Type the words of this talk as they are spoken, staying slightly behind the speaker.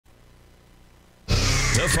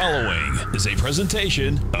The following is a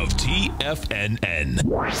presentation of TFNN.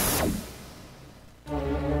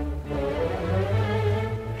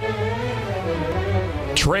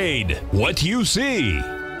 Trade what you see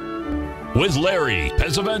with Larry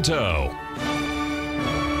Pesavento.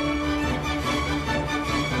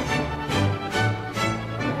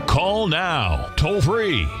 Call now, toll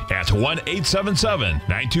free at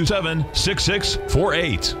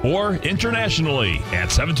 1-877-927-6648 or internationally at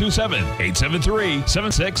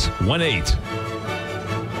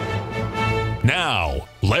 727-873-7618. Now,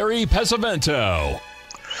 Larry Pesavento.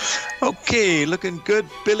 Okay, looking good,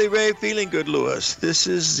 Billy Ray, feeling good, Lewis. This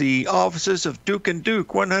is the offices of Duke &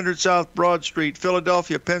 Duke, 100 South Broad Street,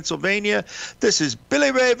 Philadelphia, Pennsylvania. This is Billy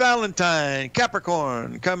Ray Valentine,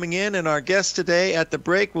 Capricorn, coming in, and our guest today at the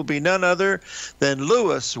break will be none other than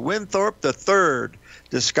Lewis Winthorpe III,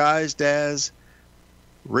 disguised as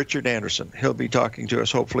Richard Anderson. He'll be talking to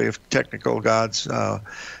us, hopefully, if technical gods,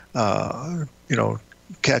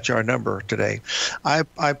 catch our number today. I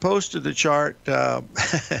posted the chart. There's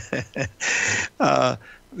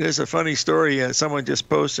a funny story. Someone just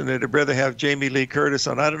posted it. I'd rather have Jamie Lee Curtis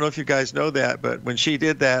on. I don't know if you guys know that, but when she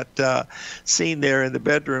did that scene there in the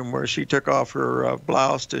bedroom where she took off her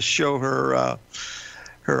blouse to show her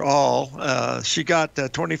all, she got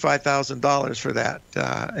 $25,000 for that.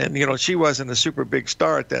 And she wasn't a super big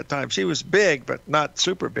star at that time. She was big, but not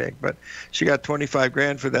super big. But she got 25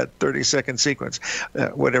 grand for that 30-second sequence,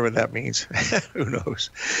 whatever that means. Who knows?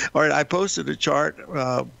 All right, I posted a chart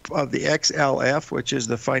of the XLF, which is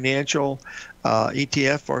the financial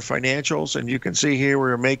ETF for financials, and you can see here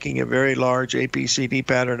we're making a very large ABCD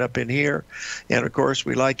pattern up in here, and of course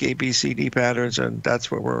we like ABCD patterns, and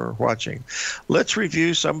that's what we're watching. Let's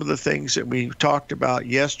review some of the things that we talked about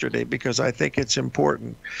yesterday because I think it's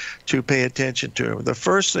important to pay attention to. The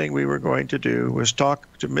first thing we were going to do was talk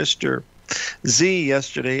to Mr. Z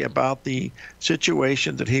yesterday about the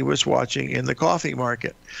situation that he was watching in the coffee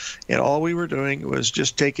market. And all we were doing was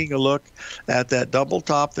just taking a look at that double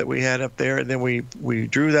top that we had up there, and then we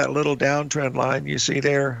drew that little downtrend line you see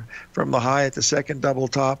there from the high at the second double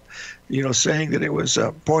top, saying that it was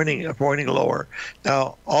pointing lower.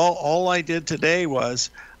 Now, all I did today was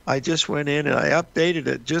I just went in and I updated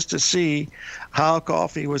it just to see how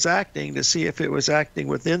coffee was acting, to see if it was acting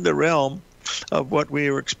within the realm of what we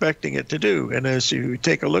were expecting it to do. And as you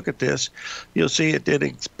take a look at this, you'll see it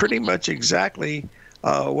did pretty much exactly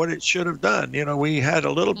what it should have done. We had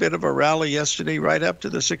a little bit of a rally yesterday right up to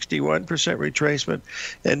the 61% retracement,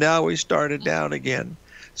 and now we started down again.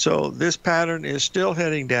 So this pattern is still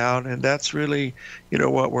heading down, and that's really,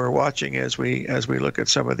 what we're watching as we look at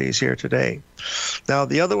some of these here today. Now,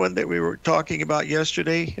 the other one that we were talking about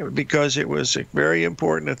yesterday, because it was very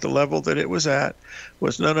important at the level that it was at,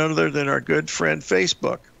 was none other than our good friend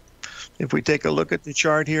Facebook. If we take a look at the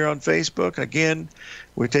chart here on Facebook, again,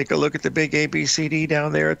 we take a look at the big ABCD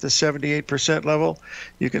down there at the 78% level.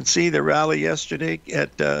 You can see the rally yesterday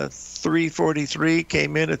at 343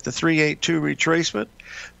 came in at the 382 retracement.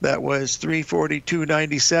 That was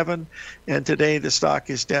 342.97, and today the stock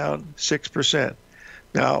is down 6%.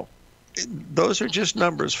 Now, those are just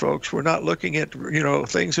numbers, folks. We're not looking at,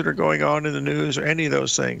 things that are going on in the news or any of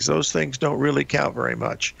those things. Those things don't really count very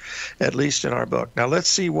much, at least in our book. Now, let's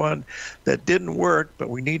see one that didn't work, but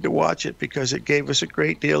we need to watch it because it gave us a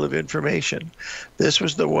great deal of information. This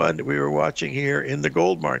was the one that we were watching here in the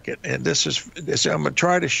gold market. And I'm going to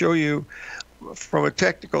try to show you from a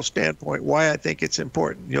technical standpoint why I think it's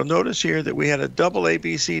important. You'll notice here that we had a double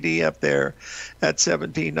ABCD up there at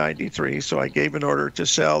 1793, so I gave an order to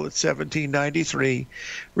sell at 1793,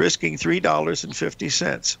 risking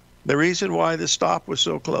 $3.50. The reason why the stop was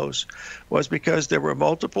so close was because there were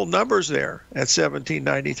multiple numbers there at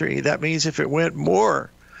 1793. That means if it went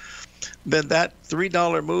more than that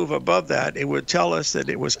 $3 move above that, it would tell us that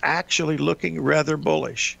it was actually looking rather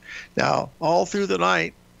bullish. Now, all through the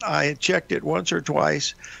night, I had checked it once or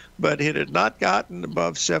twice, but it had not gotten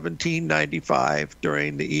above 1795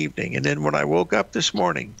 during the evening. And then when I woke up this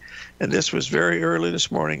morning, and this was very early this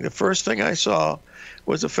morning, the first thing I saw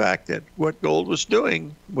was the fact that what gold was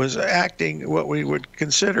doing was acting what we would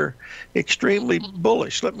consider extremely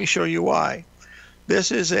bullish. Let me show you why.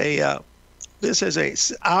 This is a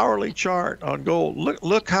hourly chart on gold.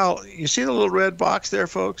 Look how you see the little red box there,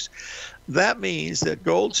 folks. That means that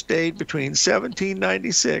gold stayed between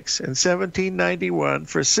 1796 and 1791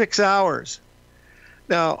 for 6 hours.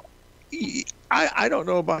 Now, I don't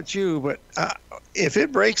know about you, but if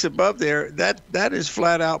it breaks above there, that is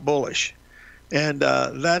flat out bullish. And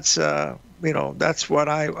that's that's what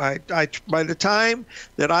I by the time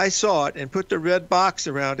that I saw it and put the red box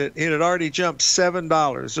around it, it had already jumped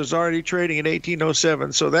 $7. It was already trading at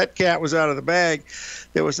 1807. So that cat was out of the bag.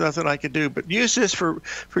 There was nothing I could do. But use this for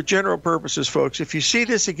general purposes, folks. If you see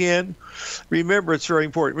this again, remember it's very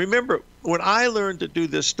important. Remember, when I learned to do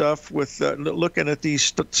this stuff with looking at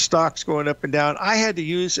these stocks going up and down, I had to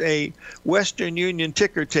use a Western Union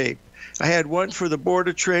ticker tape. I had one for the Board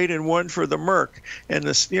of Trade and one for the Merck. And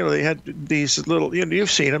this, they had these little,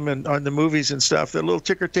 you've seen them on the movies and stuff. The little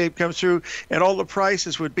ticker tape comes through, and all the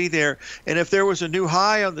prices would be there. And if there was a new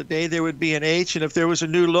high on the day, there would be an H, and if there was a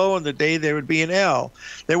new low on the day, there would be an L.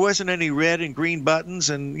 There wasn't any red and green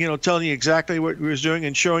buttons and telling you exactly what you was doing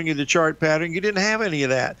and showing you the chart pattern. You didn't have any of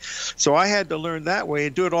that. So I had to learn that way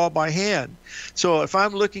and do it all by hand. So if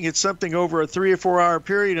I'm looking at something over a 3 or 4 hour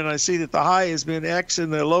period and I see that the high has been X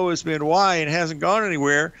and the low has been Y and hasn't gone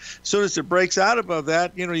anywhere, as soon as it breaks out above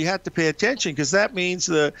that, you have to pay attention, because that means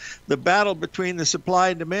the battle between the supply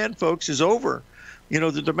and demand folks is over.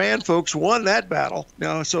 The demand folks won that battle.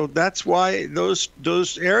 So that's why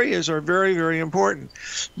those areas are very, very important.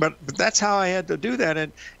 But that's how I had to do that.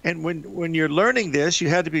 And when you're learning this, you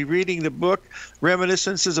had to be reading the book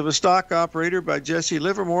Reminiscences of a Stock Operator by Jesse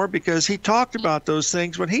Livermore, because he talked about those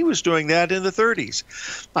things when he was doing that in the 30s.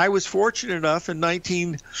 I was fortunate enough in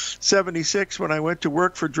 1976 when I went to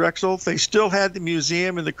work for Drexel. They still had the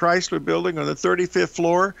museum in the Chrysler Building on the 35th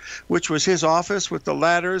floor, which was his office with the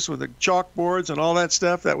ladders, with the chalkboards and all that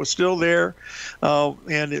stuff. That was still there,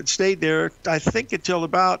 and it stayed there, I think, until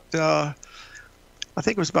about I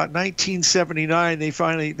think it was about 1979. They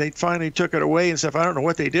finally took it away and stuff. I don't know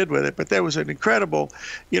what they did with it, but there was an incredible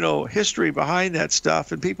history behind that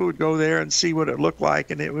stuff, and people would go there and see what it looked like,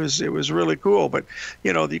 and it was really cool. But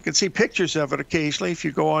you can see pictures of it occasionally if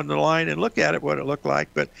you go on the line and look at it, what it looked like.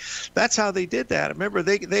 But that's how they did that. Remember,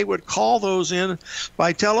 they would call those in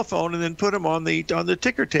by telephone and then put them on the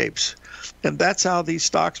ticker tapes. And that's how these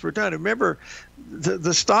stocks were done. Remember,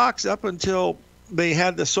 the stocks, up until they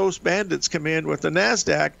had the SOS bandits come in with the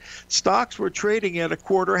NASDAQ, stocks were trading at a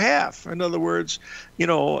quarter half. In other words,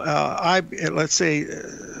 let's say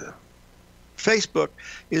Facebook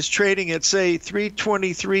is trading at, say,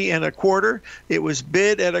 323 and a quarter. It was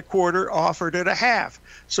bid at a quarter, offered at a half.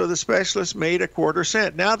 So the specialist made a quarter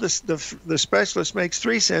cent. Now the specialist makes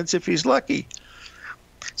 3 cents if he's lucky.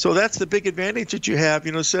 So that's the big advantage that you have,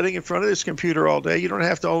 sitting in front of this computer all day. You don't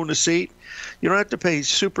have to own a seat. You don't have to pay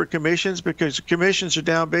super commissions, because commissions are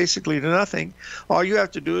down basically to nothing. All you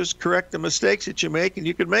have to do is correct the mistakes that you make, and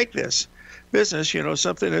you can make this business,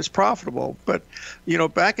 something that's profitable. But,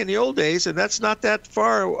 back in the old days, and that's not that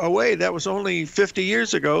far away, that was only 50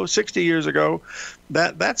 years ago, 60 years ago,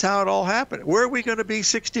 that's how it all happened. Where are we going to be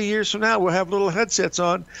 60 years from now? We'll have little headsets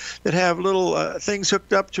on that have little things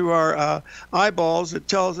hooked up to our eyeballs that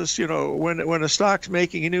tells us, when a stock's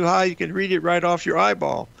making a new high, you can read it right off your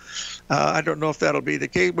eyeball. I don't know if that'll be the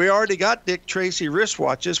case. We already got Dick Tracy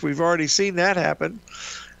wristwatches. We've already seen that happen.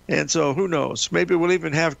 And so who knows? Maybe we'll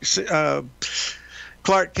even have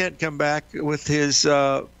Clark Kent come back with his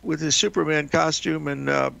Superman costume and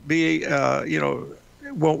won't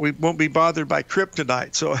be bothered by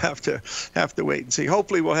kryptonite. So I have to wait and see.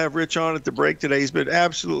 Hopefully we'll have Rich on at the break today. He's been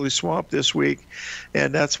absolutely swamped this week,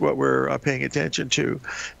 and that's what we're paying attention to.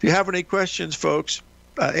 If you have any questions, folks,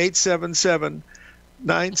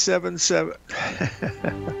 877-977.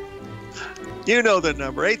 You know the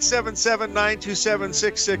number,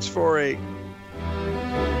 877-927-6648.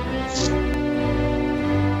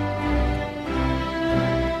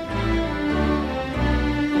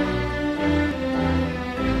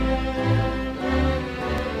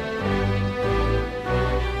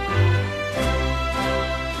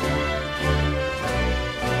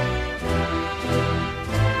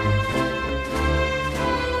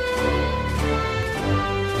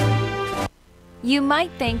 You might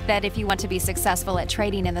think that if you want to be successful at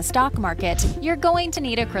trading in the stock market, you're going to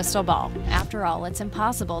need a crystal ball. After all, it's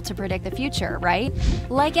impossible to predict the future, right?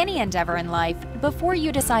 Like any endeavor in life, before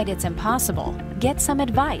you decide it's impossible, get some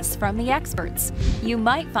advice from the experts. You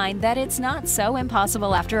might find that it's not so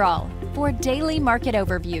impossible after all. For daily market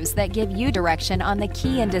overviews that give you direction on the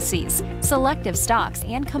key indices, selective stocks,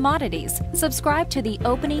 and commodities, subscribe to the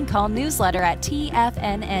Opening Call newsletter at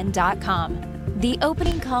TFNN.com. The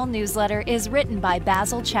Opening Call newsletter is written by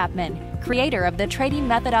Basil Chapman, creator of the trading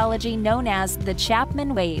methodology known as the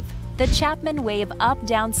Chapman Wave. The Chapman Wave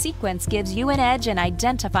up-down sequence gives you an edge in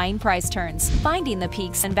identifying price turns, finding the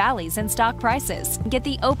peaks and valleys in stock prices. Get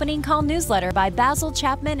the opening call newsletter by Basil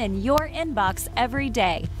Chapman in your inbox every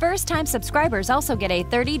day. First-time subscribers also get a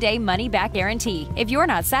 30-day money-back guarantee. If you're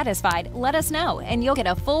not satisfied, let us know, and you'll get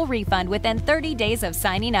a full refund within 30 days of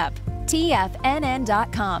signing up.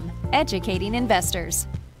 TFNN.com, educating investors.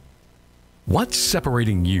 What's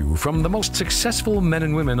separating you from the most successful men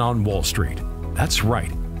and women on Wall Street? That's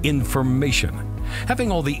right, information.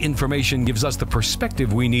 Having all the information gives us the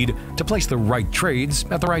perspective we need to place the right trades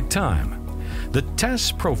at the right time. The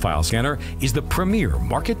TESS Profile Scanner is the premier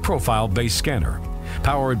market profile-based scanner.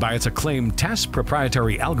 Powered by its acclaimed TESS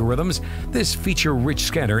proprietary algorithms, this feature-rich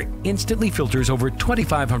scanner instantly filters over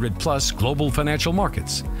 2,500 plus global financial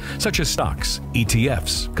markets, such as stocks,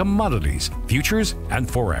 ETFs, commodities, futures, and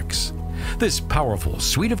Forex. This powerful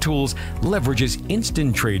suite of tools leverages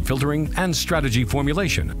instant trade filtering and strategy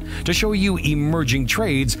formulation to show you emerging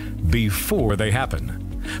trades before they happen.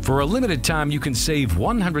 For a limited time, you can save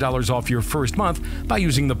 $100 off your first month by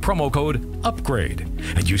using the promo code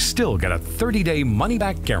UPGRADE, and you still get a 30-day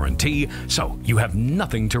money-back guarantee, so you have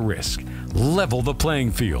nothing to risk. Level the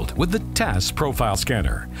playing field with the TESS Profile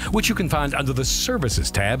Scanner, which you can find under the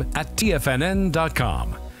Services tab at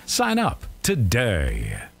TFNN.com. Sign up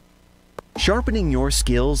today. Sharpening your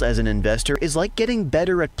skills as an investor is like getting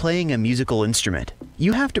better at playing a musical instrument.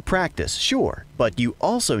 You have to practice, sure, but you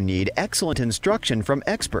also need excellent instruction from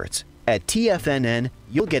experts. At TFNN,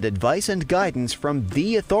 you'll get advice and guidance from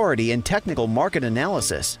the authority in technical market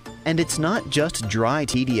analysis. And it's not just dry,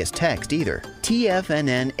 tedious text either.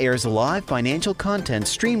 TFNN airs live financial content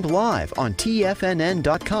streamed live on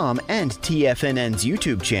TFNN.com and TFNN's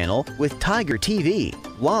YouTube channel with Tiger TV,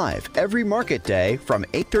 live every market day from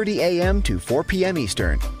 8:30 a.m. to 4 p.m.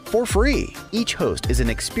 Eastern, for free. Each host is an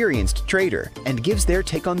experienced trader and gives their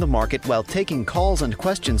take on the market while taking calls and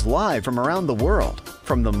questions live from around the world.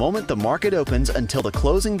 From the moment the market opens until the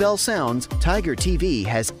closing bell sounds, Tiger TV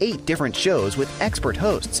has 8 different shows with expert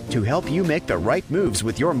hosts to help you make the right moves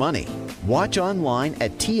with your money. Watch online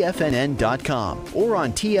at TFNN.com or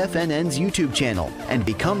on TFNN's YouTube channel and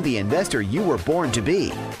become the investor you were born to be.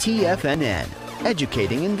 TFNN,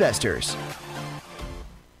 educating investors.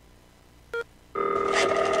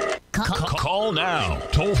 Call now,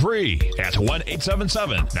 toll free at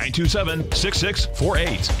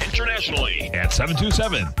 1-877-927-6648. Internationally at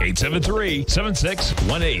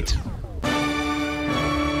 727-873-7618.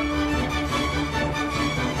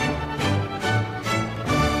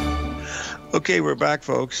 Okay, we're back,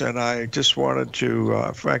 folks, and I just wanted to,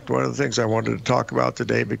 in fact, one of the things I wanted to talk about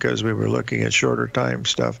today, because we were looking at shorter time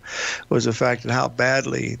stuff, was the fact that how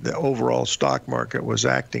badly the overall stock market was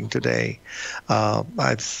acting today.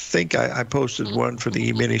 I think I posted one for the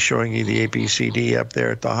E-mini showing you the ABCD up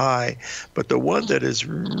there at the high, but the one that has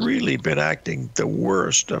really been acting the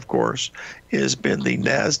worst, of course, has been the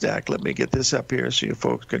NASDAQ. Let me get this up here so you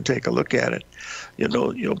folks can take a look at it.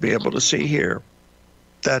 You'll be able to see here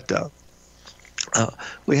that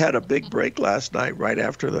we had a big break last night right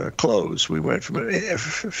after the close. We went from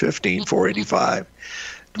 15,485.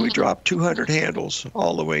 We dropped 200 handles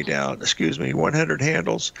all the way down, 100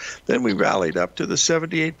 handles. Then we rallied up to the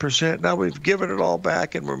 78%. Now we've given it all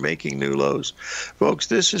back and we're making new lows. Folks,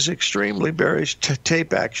 this is extremely bearish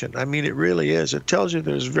tape action. I mean, it really is. It tells you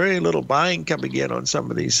there's very little buying coming in on some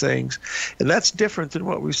of these things. And that's different than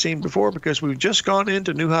what we've seen before because we've just gone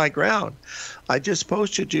into new high ground. I just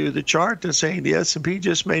posted you the chart that's saying the S&P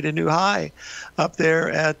just made a new high up there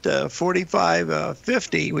at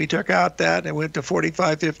 45.50. We took out that and went to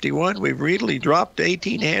 45.51. We've really dropped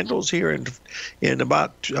 18 handles here in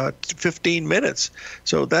about 15 minutes.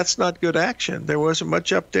 So that's not good action. There wasn't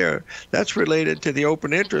much up there. That's related to the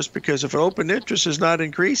open interest, because if open interest is not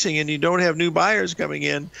increasing and you don't have new buyers coming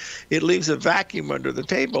in, it leaves a vacuum under the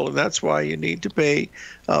table, and that's why you need to pay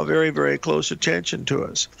very, very close attention to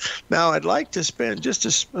us. Now, I'd like to spend just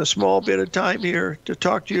a small bit of time here to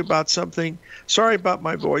talk to you about something. Sorry about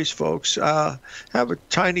my voice, folks. Have a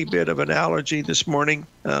tiny bit of an allergy this morning.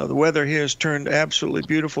 The weather here has turned absolutely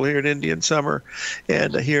beautiful here in Indian summer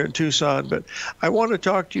and here in Tucson. But I want to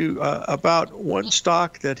talk to you about one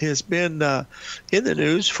stock that has been in the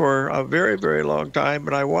news for a very, very long time,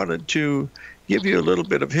 and I wanted to give you a little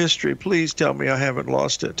bit of history. Please tell me I haven't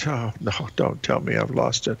lost it. Oh, no, don't tell me I've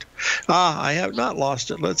lost it. I have not lost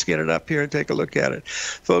it. Let's get it up here and take a look at it.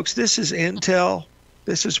 Folks, this is Intel.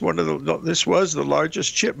 This was the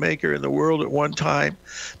largest chip maker in the world at one time.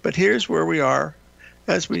 But here's where we are.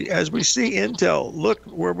 As we see Intel, look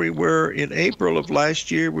where we were in April of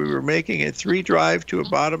last year. We were making a 3 drive to a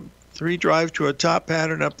top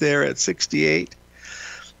pattern up there at 68.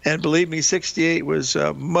 And believe me, 68 was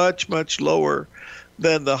much, much lower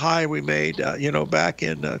than the high we made, back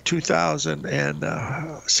in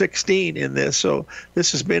 2016 in this. So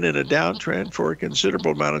this has been in a downtrend for a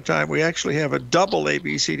considerable amount of time. We actually have a double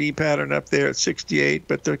ABCD pattern up there at 68.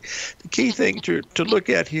 But the key thing to look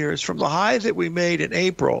at here is from the high that we made in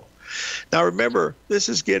April. Now, remember, this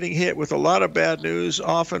is getting hit with a lot of bad news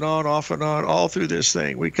off and on, all through this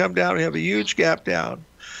thing. We come down, we have a huge gap down.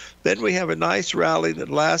 Then we have a nice rally that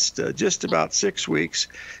lasts just about 6 weeks,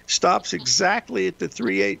 stops exactly at the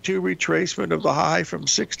 382 retracement of the high from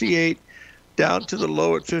 68 down to the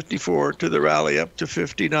low at 54 to the rally up to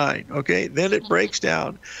 59. Okay, then it breaks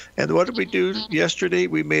down. And what did we do yesterday?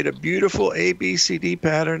 We made a beautiful ABCD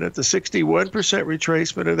pattern at the 61%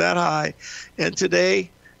 retracement of that high. And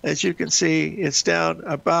today, as you can see, it's down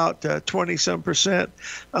about 20-some percent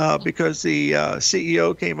because the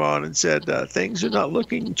CEO came on and said things are not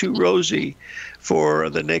looking too rosy for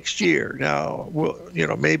the next year. Now,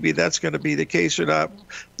 maybe that's going to be the case or not.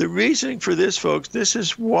 The reasoning for this, folks, this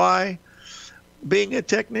is why being a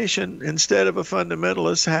technician instead of a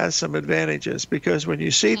fundamentalist has some advantages, because when you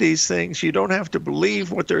see these things, you don't have to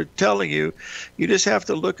believe what they're telling you. You just have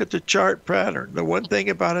to look at the chart pattern. The one thing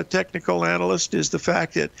about a technical analyst is the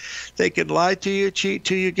fact that they can lie to you, cheat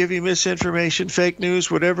to you, give you misinformation, fake news,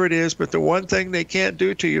 whatever it is. But the one thing they can't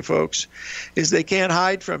do to you, folks, is they can't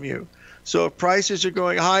hide from you. So if prices are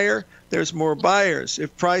going higher, there's more buyers.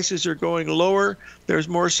 If prices are going lower, there's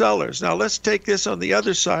more sellers. Now let's take this on the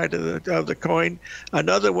other side of the coin.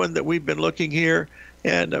 Another one that we've been looking here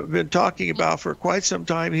and have been talking about for quite some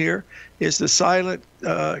time here is the silent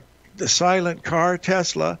car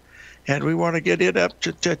Tesla. And we want to get it up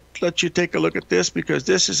to let you take a look at this, because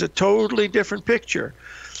this is a totally different picture.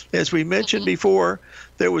 As we mentioned before,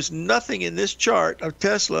 there was nothing in this chart of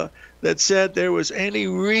Tesla that said there was any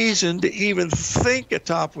reason to even think a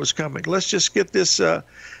top was coming. Let's just get this.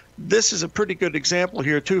 This is a pretty good example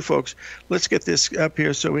here too, folks. Let's get this up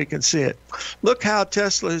here so we can see it. Look how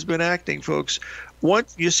Tesla has been acting, folks.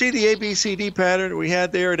 Once you see the ABCD pattern we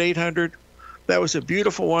had there at 800, that was a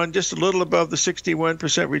beautiful one, just a little above the 61%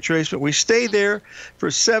 retracement. We stayed there for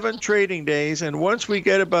 7 trading days, and once we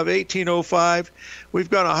get above 1805, we've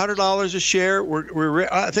got $100 a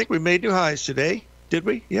share. I think we made new highs today. Did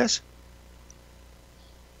we? Yes.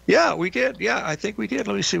 Yeah, we did. Yeah, I think we did.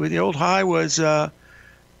 Let me see. The old high was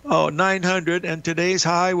 900, and today's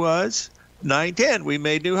high was 910. We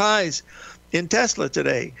made new highs in Tesla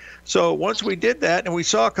today. So once we did that, and we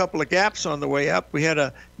saw a couple of gaps on the way up, we had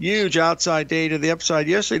a huge outside day to the upside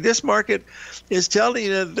yesterday. This market is telling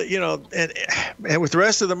you that, and with the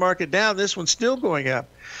rest of the market down, this one's still going up.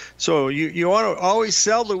 So you want to always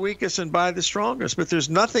sell the weakest and buy the strongest, but there's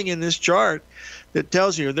nothing in this chart that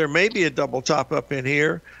tells you there may be a double top up in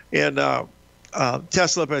here, and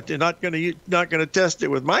Tesla, but they're not going to test it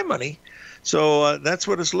with my money. So that's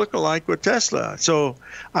what it's looking like with Tesla. So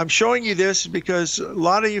I'm showing you this because a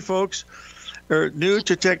lot of you folks are new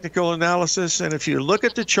to technical analysis. And if you look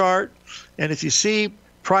at the chart and if you see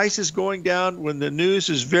prices going down when the news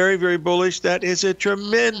is very, very bullish, that is a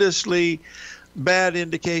tremendously bad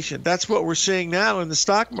indication. That's what we're seeing now in the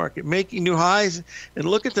stock market, making new highs. And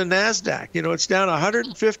look at the NASDAQ. It's down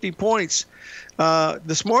 150 points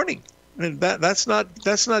this morning. And that's not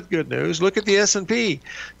good news. Look at the S&P.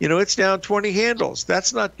 It's down 20 handles.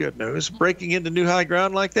 That's not good news. Breaking into new high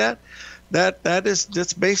ground like that.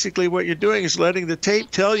 That's basically what you're doing, is letting the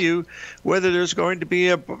tape tell you whether there's going to be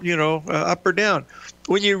a up or down.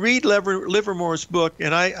 When you read Livermore's book,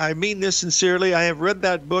 and I mean this sincerely, I have read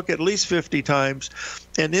that book at least 50 times,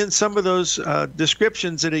 and in some of those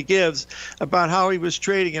descriptions that he gives about how he was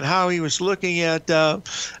trading and how he was looking at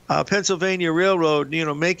Pennsylvania Railroad,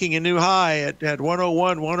 making a new high at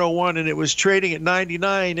 101, and it was trading at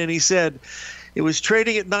 99, and he said, it was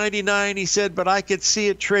trading at 99, he said, but I could see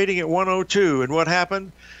it trading at 102. And what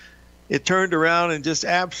happened? It turned around and just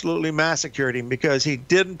absolutely massacred him because he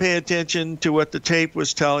didn't pay attention to what the tape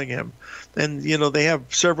was telling him. And, they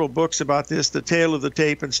have several books about this, the tale of the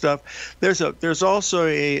tape and stuff. There's also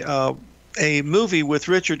a movie with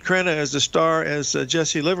Richard Crenna as the star as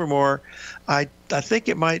Jesse Livermore. I think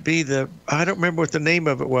it might be I don't remember what the name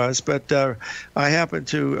of it was, but I happen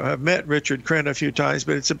to have met Richard Crenna a few times,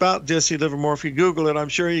 but it's about Jesse Livermore. If you Google it, I'm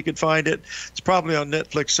sure you could find it. It's probably on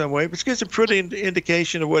Netflix some way, but it gives a pretty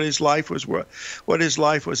indication of what his life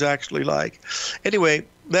was actually like. Anyway,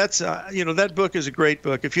 that's that book is a great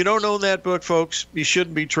book. If you don't own that book, folks, you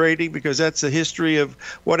shouldn't be trading, because that's the history of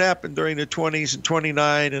what happened during the 20s and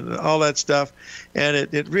 29 and all that stuff, and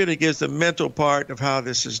it really gives the mental part of how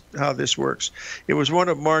this works. It was one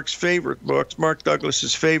of Mark's favorite books, Mark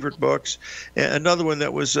Douglas's favorite books. And another one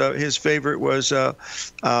that was his favorite was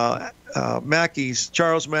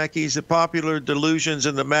Charles Mackey's The Popular Delusions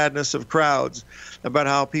and the Madness of Crowds, about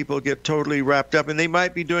how people get totally wrapped up. And they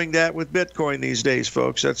might be doing that with Bitcoin these days,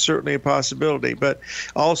 folks. That's certainly a possibility. But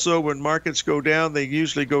also when markets go down, they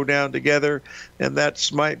usually go down together. And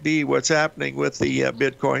that might be what's happening with the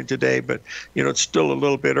Bitcoin today. But, it's still a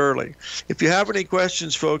little bit early. If you have any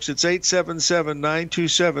questions, folks, it's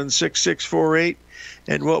 877-927-6648.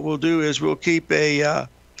 And what we'll do is we'll keep a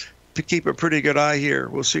pretty good eye here.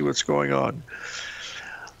 We'll see what's going on.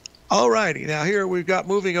 All righty. Now here we've got,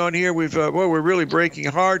 moving on here, we're really breaking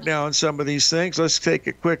hard now on some of these things. Let's take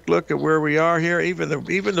a quick look at where we are here. Even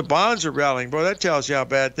the bonds are rallying. Boy, that tells you how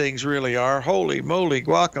bad things really are. Holy moly,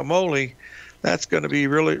 guacamole. That's going to be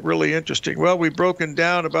really, really interesting. Well, we've broken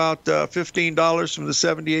down about $15 from the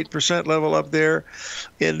 78% level up there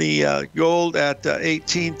in the gold at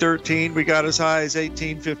 18.13. We got as high as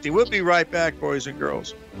 18.50. We'll be right back, boys and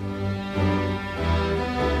girls.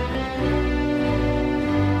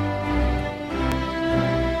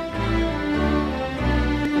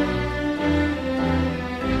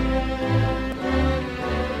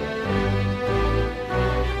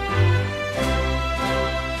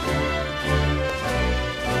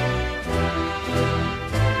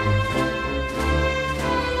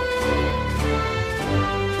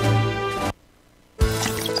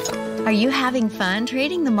 Are you having fun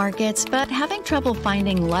trading the markets but having trouble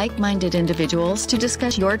finding like-minded individuals to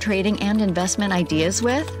discuss your trading and investment ideas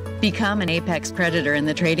with? Become an apex predator in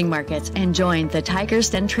the trading markets and join the Tiger's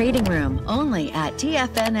Den Trading Room only at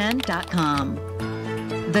TFNN.com.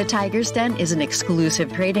 The Tiger's Den is an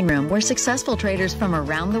exclusive trading room where successful traders from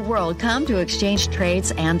around the world come to exchange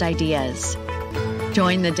trades and ideas.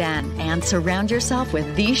 Join the den and surround yourself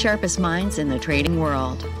with the sharpest minds in the trading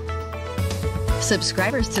world.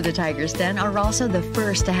 Subscribers to the Tiger's Den are also the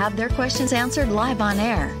first to have their questions answered live on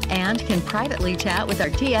air and can privately chat with our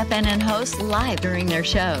TFNN hosts live during their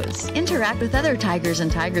shows. Interact with other tigers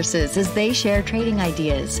and tigresses as they share trading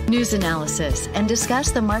ideas, news analysis, and discuss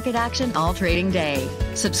the market action all trading day.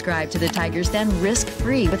 Subscribe to the Tiger's Den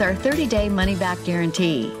risk-free with our 30-day money-back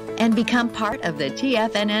guarantee and become part of the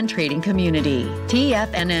TFNN trading community.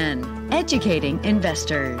 TFNN, educating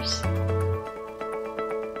investors.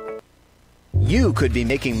 You could be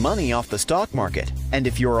making money off the stock market. And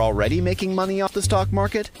if you're already making money off the stock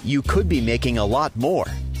market, you could be making a lot more.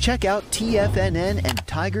 Check out TFNN and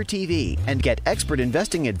Tiger TV and get expert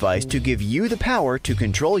investing advice to give you the power to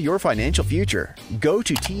control your financial future. Go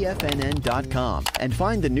to TFNN.com and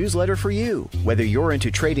find the newsletter for you. Whether you're into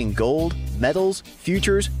trading gold, metals,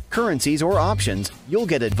 futures, currencies, or options, you'll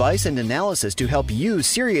get advice and analysis to help you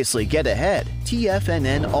seriously get ahead.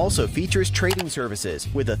 TFNN also features trading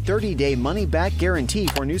services with a 30-day money-back guarantee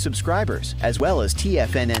for new subscribers, as well as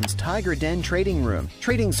TFNN's Tiger Den Trading Room,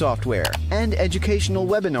 trading software, and educational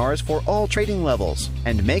webinars for all trading levels.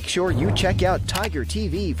 And make sure you check out Tiger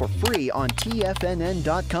TV for free on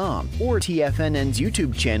TFNN.com or TFNN's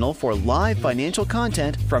YouTube channel for live financial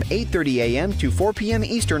content from 8:30 a.m. to 4 p.m.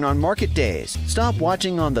 Eastern on market days. Stop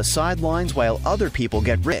watching on the sidelines while other people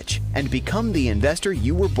get rich and become the investor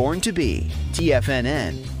you were born to be.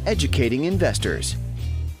 TFNN, educating investors.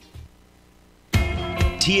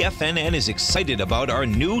 TFNN is excited about our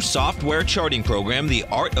new software charting program, The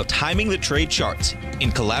Art of Timing the Trade Charts.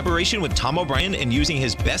 In collaboration with Tom O'Brien and using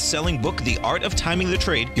his best-selling book, The Art of Timing the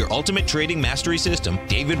Trade, Your Ultimate Trading Mastery System,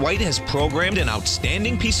 David White has programmed an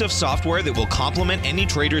outstanding piece of software that will complement any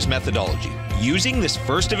trader's methodology. Using this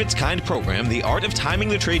first-of-its-kind program, The Art of Timing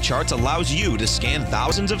the Trade Charts allows you to scan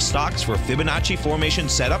thousands of stocks for Fibonacci formation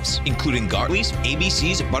setups, including Gartleys,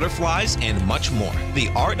 ABCs, butterflies, and much more. The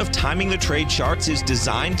Art of Timing the Trade Charts is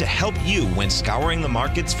designed to help you when scouring the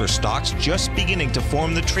markets for stocks just beginning to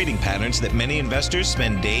form the trading patterns that many investors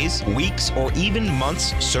spend days, weeks, or even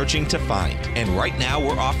months searching to find. And right now,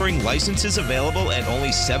 we're offering licenses available at only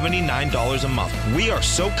 $79 a month. We are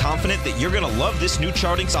so confident that you're going to love this new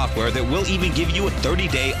charting software that will even give you a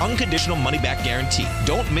 30-day unconditional money-back guarantee.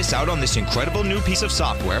 Don't miss out on this incredible new piece of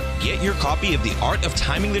software. Get your copy of The Art of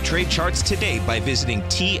Timing the Trade Charts today by visiting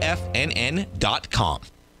TFNN.com.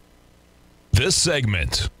 This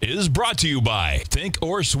segment is brought to you by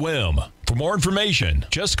Thinkorswim. For more information,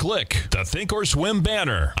 just click the Thinkorswim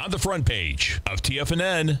banner on the front page of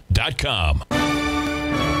TFNN.com.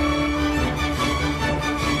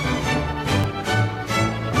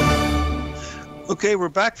 Okay, we're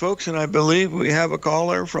back, folks, and I believe we have a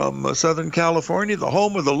caller from Southern California, the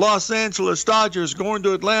home of the Los Angeles Dodgers, going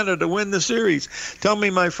to Atlanta to win the series. Tell me,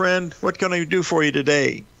 my friend, what can I do for you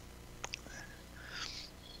today?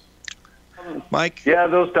 Mike? Yeah,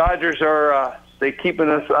 those Dodgers are they keeping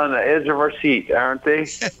us on the edge of our seat, aren't they?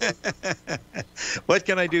 What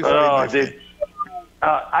can I do for you, my friend?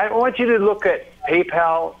 I want you to look at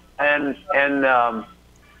PayPal and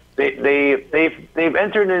they've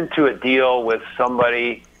entered into a deal with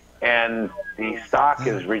somebody, and the stock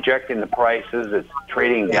is rejecting the prices. It's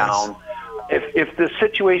trading down. If the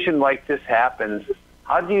situation like this happens,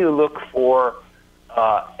 how do you look for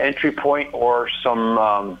entry point or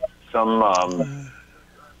some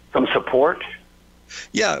support?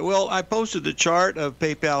 Yeah, well, I posted the chart of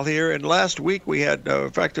PayPal here, and last week we had, in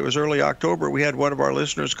fact, it was early October, we had one of our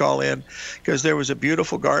listeners call in because there was a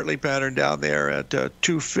beautiful Gartley pattern down there at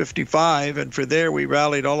 255, and for there we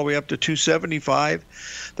rallied all the way up to 275.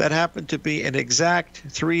 That happened to be an exact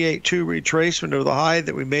 382 retracement of the high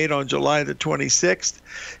that we made on July the 26th.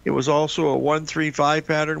 It was also a 135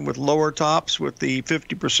 pattern with lower tops with the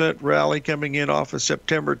 50% rally coming in off of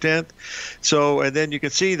September 10th. So, and then you can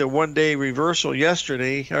see the one-day reversal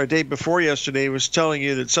yesterday, or day before yesterday, was telling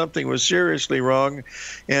you that something was seriously wrong,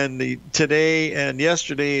 and the today and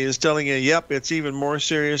yesterday is telling you, yep, it's even more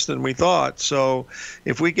serious than we thought. So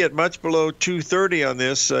if we get much below 230 on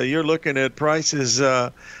this, you're looking at prices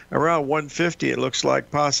around 150, it looks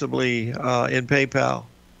like, possibly in PayPal.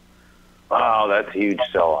 Wow, that's a huge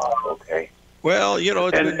sell-off. Okay. Well, you know,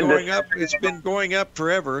 it's been going up. It's been going up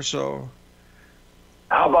forever. So,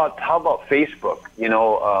 how about Facebook? You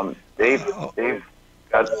know, they've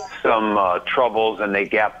got some troubles and they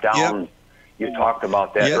gapped down. Yep. You talked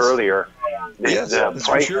about that earlier. The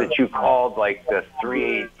price that you called, like the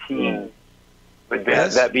 318, would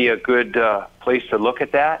that be a good place to look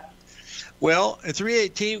at that? Well, a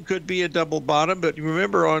 318 could be a double bottom, but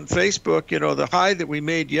remember on Facebook, you know, the high that we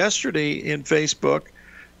made yesterday in Facebook,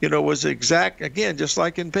 you know, was exact, again, just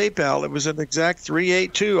like in PayPal, it was an exact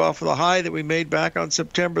 382 off of the high that we made back on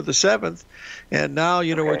September the 7th. And now,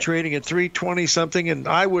 you know, we're trading at 320 something, and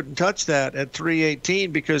I wouldn't touch that at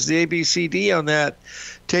 318 because the ABCD on that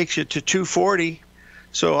takes you to 240.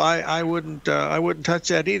 So I wouldn't touch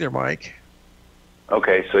that either, Mike.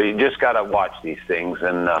 Okay, so you just got to watch these things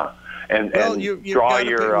and draw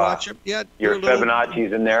your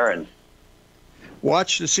Fibonacci's in there and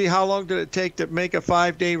watch to see how long did it take to make a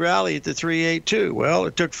 5-day rally at the 382. Well,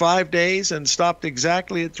 it took 5 days and stopped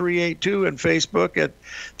exactly at 382 in Facebook. At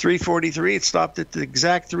 343, it stopped at the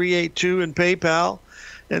exact 382 in PayPal.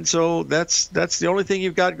 And so that's the only thing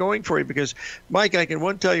you've got going for you, because, Mike, I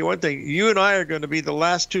can tell you one thing. You and I are going to be the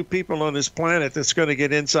last two people on this planet that's going to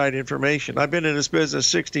get inside information. I've been in this business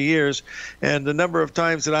 60 years, and the number of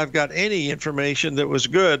times that I've got any information that was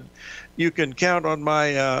good, you can count on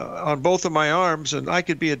my on both of my arms, and I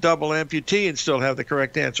could be a double amputee and still have the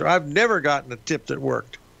correct answer. I've never gotten a tip that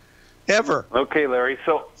worked, ever. Okay, Larry.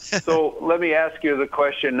 So let me ask you the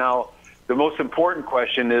question now. The most important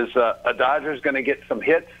question is, are Dodgers going to get some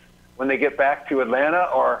hits when they get back to Atlanta,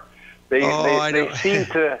 or they seem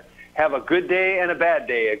to have a good day and a bad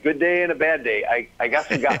day, a good day and a bad day. I guess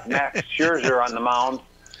we got Max Scherzer on the mound,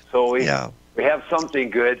 so we have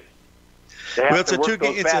something good. They have to work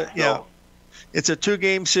those bats, though. It's a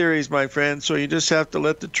two-game series, my friend, so you just have to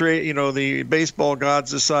let the baseball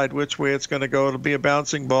gods decide which way it's going to go. It'll be a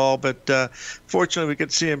bouncing ball, but fortunately we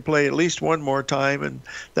could see him play at least one more time, and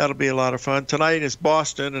that'll be a lot of fun. Tonight is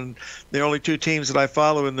Boston, and the only two teams that I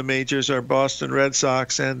follow in the majors are Boston Red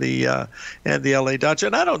Sox and the LA Dodgers.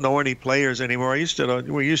 And I don't know any players anymore. We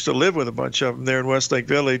used to live with a bunch of them there in Westlake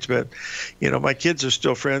Village, but my kids are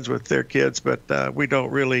still friends with their kids, but we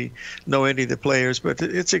don't really know any of the players. But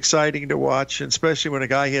it's exciting to watch, especially when a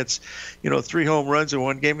guy hits 3 home runs in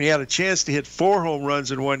one game. He had a chance to hit 4 home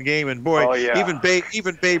runs in one game, and boy, even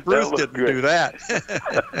Babe Ruth didn't do that.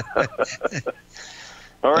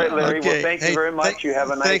 All right, Larry. Okay. Well, thank you very much. You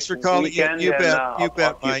have a nice thanks for calling. weekend. You bet. I'll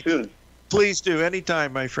talk Mike. To you soon. Please do,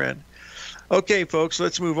 anytime, my friend. Okay, folks,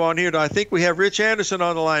 let's move on here. I think we have Rich Anderson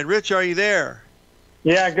on the line. Rich, are you there?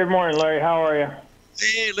 Yeah. Good morning, Larry. How are you?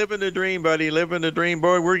 Hey, living the dream, buddy. Living the dream.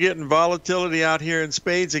 Boy, we're getting volatility out here in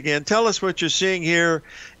spades again. Tell us what you're seeing here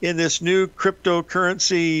in this new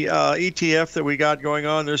cryptocurrency ETF that we got going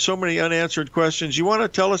on. There's so many unanswered questions. You want to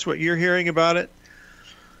tell us what you're hearing about it?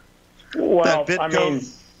 Well, I mean,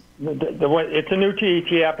 it's a new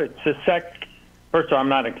ETF. First of all, I'm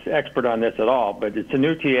not an expert on this at all, but it's a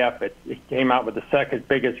new ETF. It came out with the second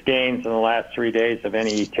biggest gains in the last 3 days of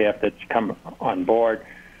any ETF that's come on board.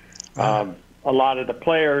 A lot of the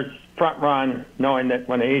players front run, knowing that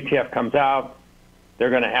when the ETF comes out,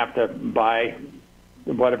 they're going to have to buy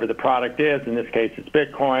whatever the product is. In this case, it's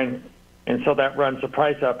Bitcoin. And so that runs the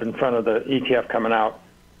price up in front of the ETF coming out.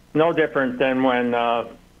 No different than when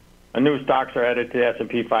new stocks are added to the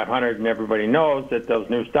S&P 500, and everybody knows that those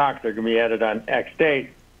new stocks are going to be added on X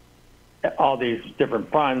date. All these different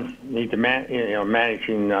funds need to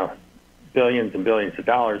managing billions and billions of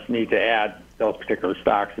dollars need to add those particular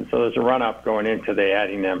stocks, and so there's a run-up going into the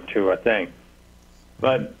adding them to a thing.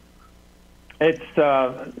 But it's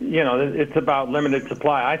it's about limited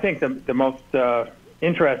supply. I think the most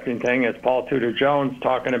interesting thing is Paul Tudor Jones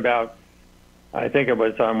talking about. I think it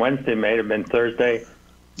was on Wednesday, may have been Thursday,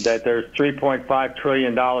 that there's $3.5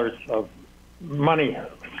 trillion of money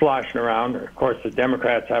sloshing around. Of course, the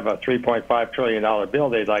Democrats have a $3.5 trillion bill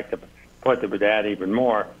they'd like to put that would add even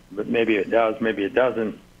more, but maybe it does, maybe it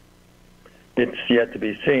doesn't. It's yet to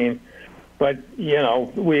be seen. But,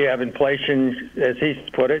 we have inflation, as he's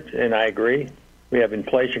put it, and I agree. We have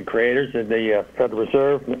inflation creators in the Federal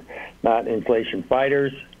Reserve, not inflation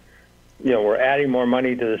fighters. We're adding more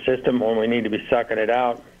money to the system when we need to be sucking it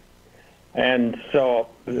out. And so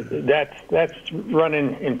that's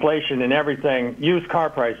running inflation in everything. Used car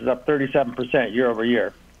prices up 37% year over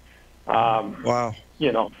year. Wow.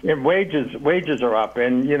 And wages are up.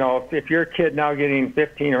 And, if you're a kid now getting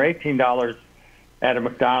 $15 or $18 at a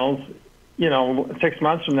McDonald's, 6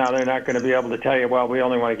 months from now, they're not going to be able to tell you, well, we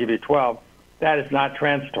only want to give you 12. That is not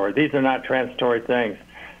transitory. These are not transitory things.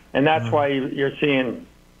 And that's why you're seeing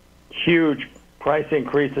huge price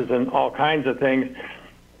increases in all kinds of things.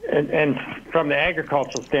 And from the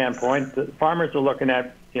agricultural standpoint, the farmers are looking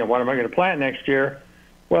at, what am I going to plant next year?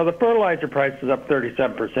 Well, the fertilizer price is up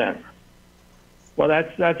 37%. Well,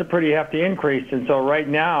 that's a pretty hefty increase. And so right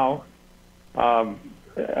now, I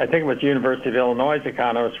think it was University of Illinois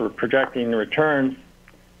economists were projecting the returns,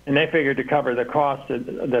 and they figured to cover the cost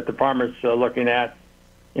that the farmers are looking at,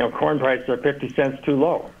 corn prices are 50 cents too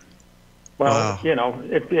low. Well, wow.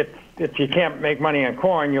 If you can't make money on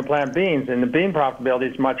corn, you'll plant beans, and the bean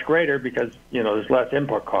profitability is much greater because, there's less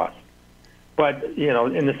input costs. But,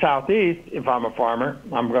 in the Southeast, if I'm a farmer,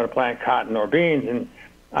 I'm going to plant cotton or beans, and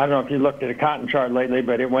I don't know if you looked at a cotton chart lately,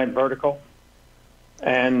 but it went vertical.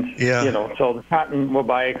 And, so the cotton will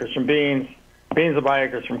buy acres from beans will buy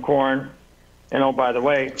acres from corn. And, oh, by the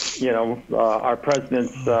way, our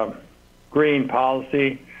president's green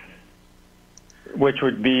policy, which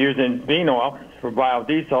would be using bean oil for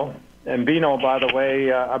biodiesel. And bean oil, by the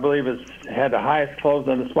way, I believe has had the highest close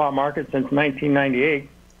on the spot market since 1998.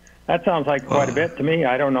 That sounds like quite a bit to me.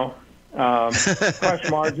 I don't know. Crush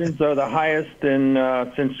margins are the highest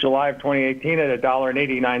since July of 2018 at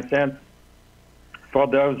 $1.89. For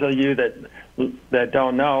those of you that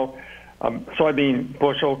don't know, soybean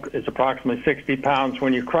bushel is approximately 60 pounds.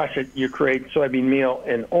 When you crush it, you create soybean meal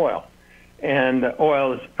and oil. And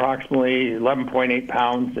oil is approximately 11.8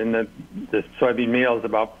 pounds, and the soybean meal is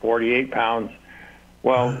about 48 pounds.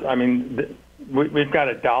 Well, I mean, we've got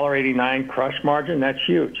a $1.89 crush margin. That's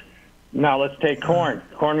huge. Now let's take corn.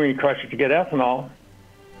 Corn, when you crush it to get ethanol,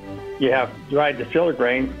 you have dried distiller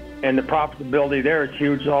grain, and the profitability there is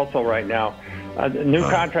huge also right now. New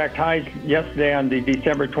contract highs yesterday on the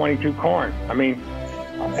December 22 corn. I mean,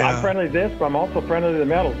 I'm friendly to this, but I'm also friendly to the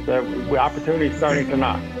metals. The opportunity is starting to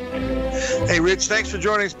knock. Hey, Rich, thanks for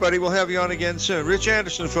joining us, buddy. We'll have you on again soon. Rich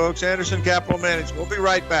Anderson, folks, Anderson Capital Management. We'll be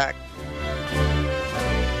right back.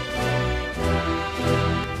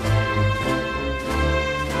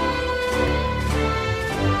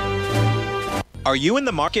 Are you in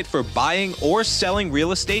the market for buying or selling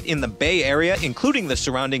real estate in the Bay Area, including the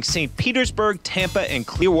surrounding St. Petersburg, Tampa, and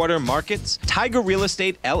Clearwater markets? Tiger Real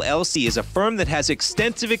Estate LLC is a firm that has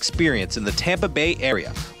extensive experience in the Tampa Bay area.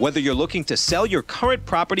 Whether you're looking to sell your current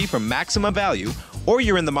property for maximum value, or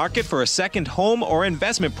you're in the market for a second home or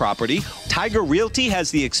investment property, Tiger Realty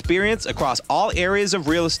has the experience across all areas of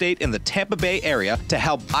real estate in the Tampa Bay area to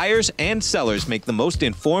help buyers and sellers make the most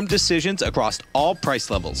informed decisions across all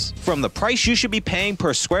price levels. From the price you should be paying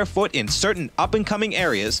per square foot in certain up-and-coming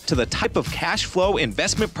areas to the type of cash flow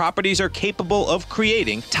investment properties are capable of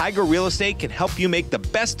creating, Tiger Real Estate can help you make the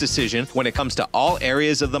best decision when it comes to all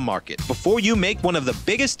areas of the market. Before you make one of the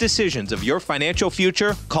biggest decisions of your financial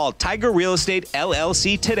future, call Tiger Real Estate LLC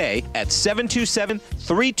today at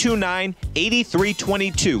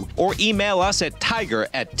 727-329-8322 or email us at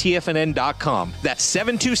tiger@tfnn.com. That's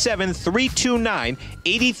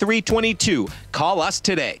 727-329-8322. Call us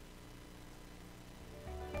today.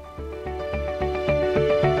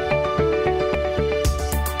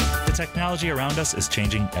 The technology around us is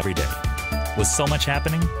changing every day. With so much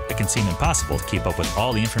happening, it can seem impossible to keep up with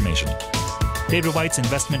all the information. David White's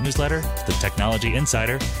investment newsletter, The Technology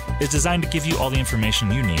Insider, is designed to give you all the information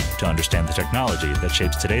you need to understand the technology that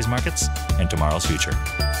shapes today's markets and tomorrow's future.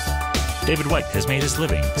 David White has made his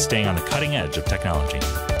living staying on the cutting edge of technology.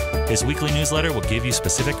 His weekly newsletter will give you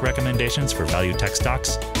specific recommendations for value tech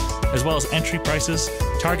stocks, as well as entry prices,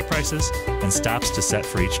 target prices, and stops to set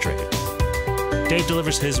for each trade. Dave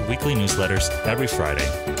delivers his weekly newsletters every Friday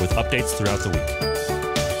with updates throughout the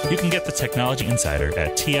week. You can get the Technology Insider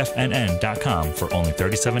at TFNN.com for only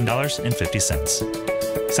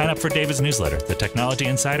 $37.50. Sign up for David's newsletter, The Technology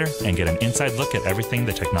Insider, and get an inside look at everything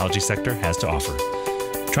the technology sector has to offer.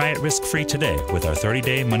 Try it risk-free today with our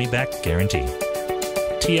 30-day money-back guarantee.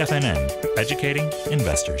 TFNN, educating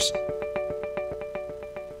investors.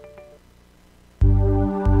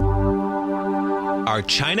 Are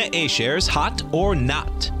China A-shares hot or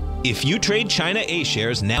not? If you trade China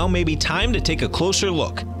A-shares, now may be time to take a closer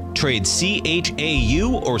look. Trade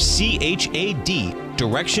CHAU or CHAD,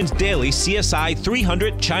 Directions Daily CSI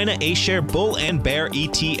 300 China A-share Bull and Bear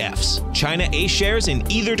ETFs. China A-shares in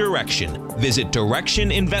either direction. Visit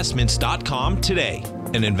directioninvestments.com today.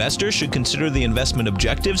 An investor should consider the investment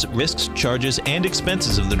objectives, risks, charges, and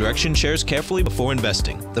expenses of the Direction shares carefully before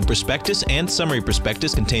investing. The prospectus and summary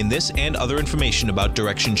prospectus contain this and other information about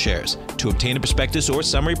Direction shares. To obtain a prospectus or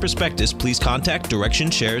summary prospectus, please contact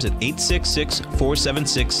Direction shares at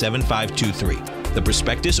 866-476-7523. The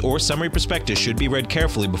prospectus or summary prospectus should be read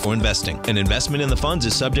carefully before investing. An investment in the funds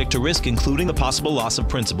is subject to risk, including the possible loss of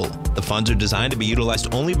principal. The funds are designed to be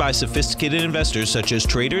utilized only by sophisticated investors such as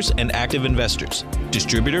traders and active investors.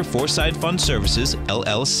 Distributor Foreside Fund Services,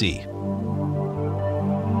 LLC.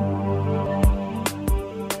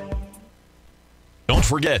 Don't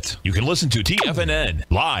forget, you can listen to TFNN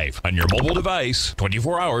live on your mobile device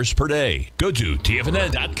 24 hours per day. Go to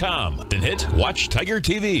TFNN.com, then hit Watch Tiger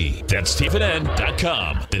TV. That's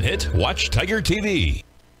TFNN.com, then hit Watch Tiger TV.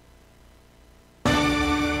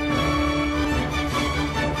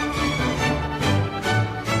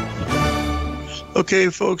 Okay,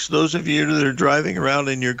 folks, those of you that are driving around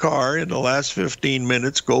in your car, in the last 15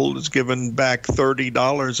 minutes, gold has given back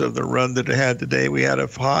 $30 of the run that it had today. We had a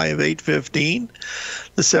high of $8.15.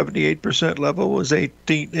 The 78% level was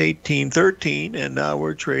 18.13, and now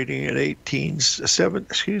we're trading at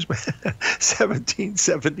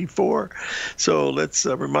 17.74. So let's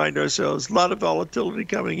remind ourselves, a lot of volatility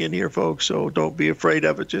coming in here, folks, so don't be afraid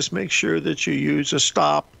of it. Just make sure that you use a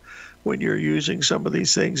stop when you're using some of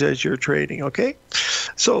these things as you're trading, okay?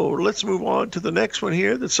 So let's move on to the next one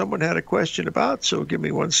here that someone had a question about. So give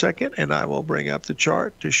me 1 second, and I will bring up the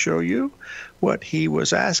chart to show you what he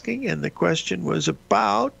was asking. And the question was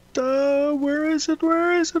about, where is it?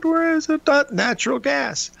 Natural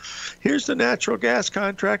gas. Here's the natural gas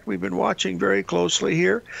contract we've been watching very closely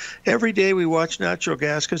here. Every day we watch natural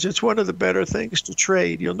gas because it's one of the better things to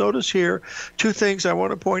trade. You'll notice here two things I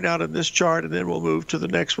want to point out in this chart, and then we'll move to the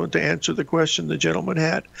next one to answer the question the gentleman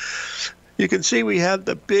had. You can see we had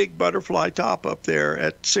the big butterfly top up there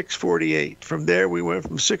at 648. From there, we went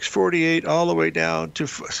from 648 all the way down to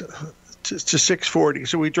 640.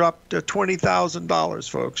 So we dropped $20,000,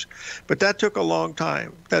 folks. But that took a long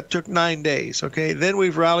time. That took 9 days, okay? Then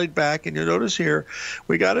we've rallied back, and you'll notice here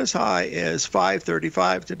we got as high as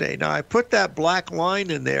 535 today. Now, I put that black line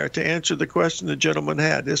in there to answer the question the gentleman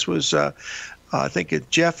had. This was, I think, it's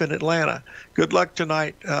Jeff in Atlanta. Good luck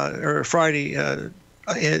tonight or Friday in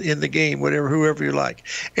the game, whoever you like.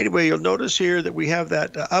 Anyway, you'll notice here that we have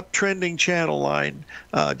that uptrending channel line,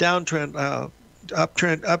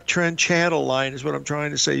 uptrend channel line is what I'm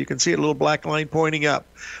trying to say. You can see a little black line pointing up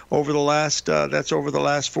over the last that's over the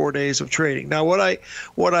last 4 days of trading. Now what I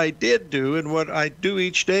did do, and what I do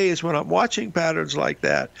each day, is when I'm watching patterns like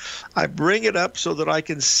that, I bring it up so that I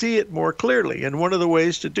can see it more clearly. And one of the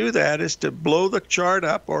ways to do that is to blow the chart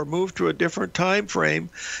up or move to a different time frame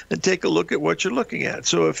and take a look at what you're looking at.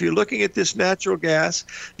 So if you're looking at this natural gas,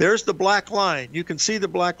 there's the black line. You can see the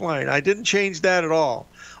black line. I didn't change that at all.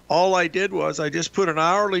 All I did was I just put an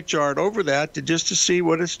hourly chart over that just to see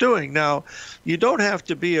what it's doing. Now, you don't have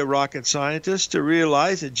to be a rocket scientist to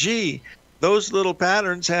realize that, gee, those little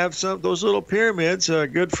patterns have those little pyramids,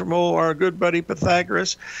 good from our good buddy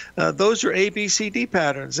Pythagoras. Those are ABCD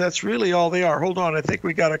patterns. That's really all they are. Hold on, I think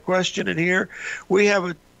we got a question in here. We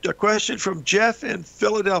have a question from Jeff in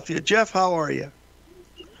Philadelphia. Jeff, how are you?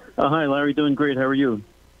 Hi, Larry. Doing great. How are you?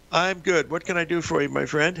 I'm good. What can I do for you, my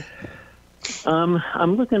friend?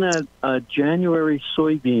 I'm looking at January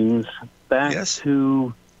soybeans back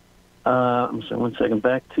to, I'm sorry, 1 second,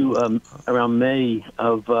 back to around May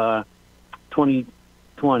of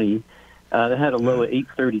 2020. They had a low of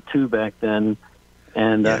 832 back then,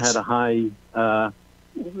 and had a high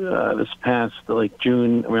this past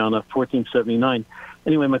June around 1479.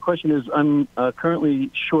 Anyway, my question is, I'm currently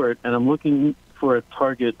short, and I'm looking for a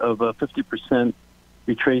target of 50%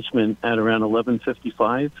 retracement at around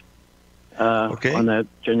 1155. on that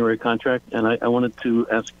January contract, and I wanted to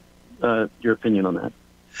ask your opinion on that.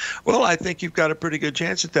 Well, I think you've got a pretty good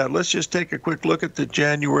chance at that. Let's just take a quick look at the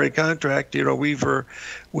January contract. You know, we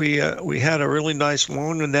had a really nice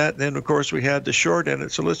long in that, and then of course we had the short in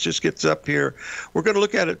it. So let's just get up here. We're going to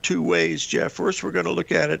look at it two ways, Jeff. First, we're going to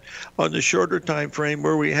look at it on the shorter time frame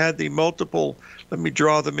where we had the multiple. Let me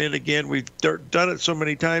draw them in again. We've done it so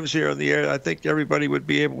many times here on the air. I think everybody would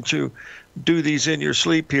be able to do these in your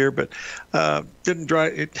sleep here, but didn't draw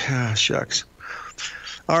it. Shucks.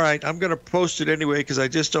 All right, I'm going to post it anyway because I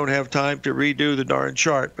just don't have time to redo the darn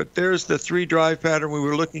chart. But there's the 3-drive pattern we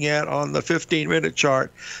were looking at on the 15-minute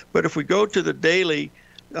chart. But if we go to the daily,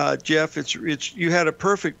 Jeff, it's you had a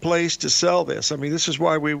perfect place to sell this. I mean, this is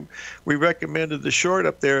why we recommended the short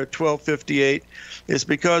up there at 1258. Is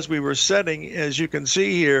because we were setting, as you can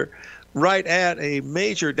see here, right at a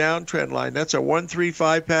major downtrend line. That's a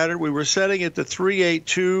 135 pattern. We were setting at the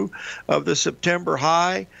 382 of the September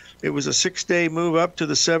high. It was a 6-day move up to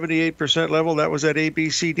the 78% level. That was at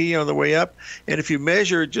ABCD on the way up. And if you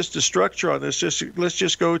measure just the structure on this, let's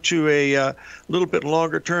just go to a little bit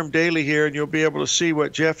longer term daily here, and you'll be able to see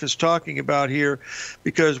what Jeff is talking about here,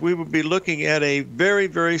 because we will be looking at a very,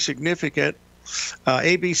 very significant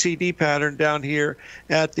ABCD pattern down here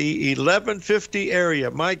at the 1150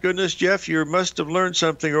 area. My goodness, Jeff, you must have learned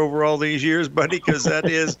something over all these years, buddy, because that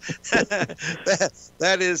is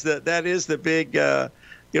that is the big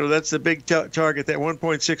that's the big target. That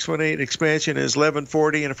 1.618 expansion is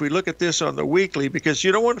 1140. And if we look at this on the weekly, because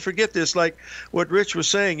you don't want to forget this, like what Rich was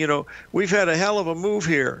saying, we've had a hell of a move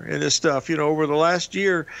here in this stuff. Over the last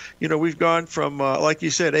year, we've gone from, like you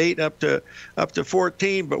said, 8 up to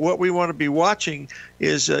 14. But what we want to be watching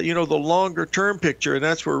is, the longer term picture. And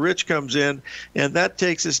that's where Rich comes in. And that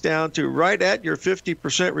takes us down to right at your 50%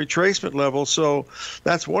 retracement level. So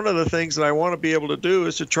that's one of the things that I want to be able to do,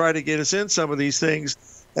 is to try to get us in some of these things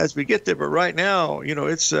as we get there. But right now,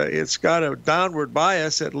 it's got a downward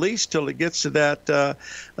bias at least till it gets to that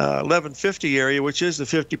 1150 area, which is the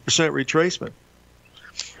 50% retracement.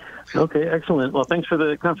 Okay, excellent. Well, thanks for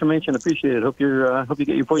the confirmation. Appreciate it. Hope you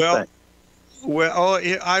get your voice back. Well,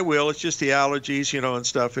 I will. It's just the allergies, and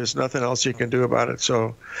stuff. There's nothing else you can do about it.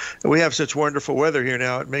 So we have such wonderful weather here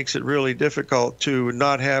now. It makes it really difficult to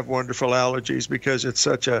not have wonderful allergies, because it's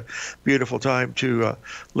such a beautiful time to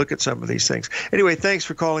look at some of these things. Anyway, thanks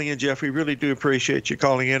for calling in, Jeff. We really do appreciate you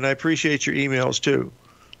calling in. I appreciate your emails, too.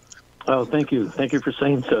 Oh, thank you. Thank you for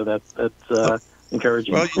saying so. That's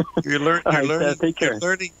encouraging. Well, you're learning. Take care.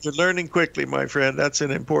 You're learning quickly, my friend. That's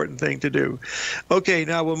an important thing to do. Okay,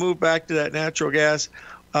 now we'll move back to that natural gas.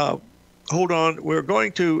 Hold on. We're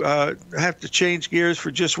going to have to change gears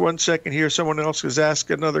for just 1 second here. Someone else has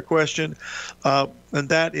asked another question, and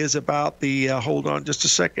that is about the. Hold on, just a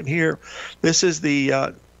second here. This is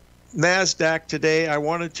the NASDAQ today. I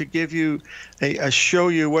wanted to give you show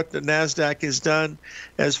you what the NASDAQ has done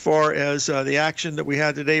as far as the action that we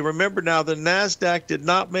had today. Remember now, the NASDAQ did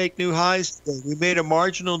not make new highs today. We made a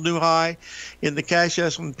marginal new high in the cash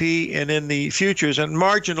S&P and in the futures. And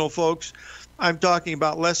marginal, folks, I'm talking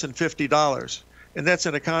about less than $50. And that's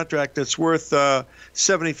in a contract that's worth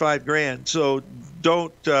 75 grand. So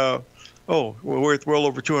don't worth well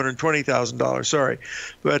over $220,000. Sorry,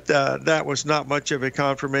 but that was not much of a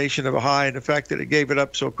confirmation of a high. And the fact that it gave it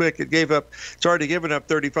up so quick, it's already given up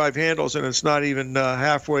 35 handles, and it's not even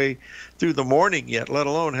halfway through the morning yet, let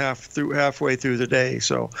alone halfway through the day.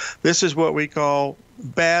 So this is what we call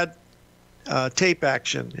bad tape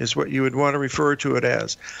action, is what you would want to refer to it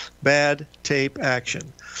as, bad tape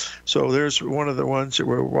action. So there's one of the ones that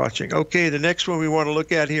we're watching. Okay, the next one we want to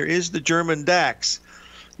look at here is the German DAX.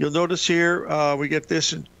 You'll notice here we get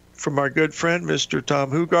this from our good friend, Mr. Tom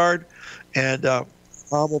Hugard, and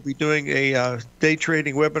Tom will be doing a day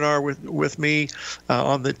trading webinar with me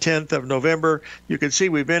on the 10th of November. You can see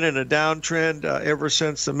we've been in a downtrend ever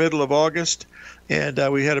since the middle of August, and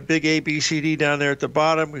we had a big ABCD down there at the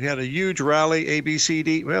bottom. We had a huge rally,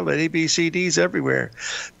 ABCD. Well, that ABCD's everywhere.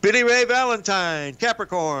 Billy Ray Valentine,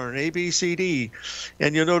 Capricorn, ABCD.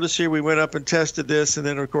 And you'll notice here we went up and tested this, and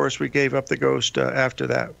then, of course, we gave up the ghost after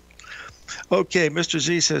that. Okay, Mr.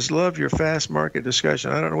 Z says, love your fast market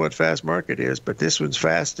discussion. I don't know what fast market is, but this one's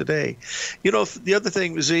fast today. The other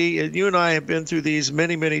thing, Z, you and I have been through these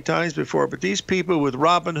many, many times before, but these people with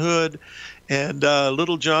Robinhood and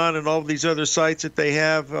Little John and all of these other sites that they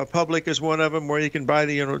have, Public is one of them, where you can buy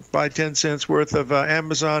buy 10 cents worth of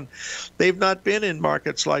Amazon. They've not been in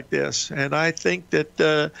markets like this, and I think that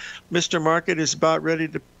Mr. Market is about ready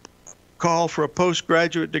to call for a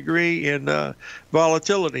postgraduate degree in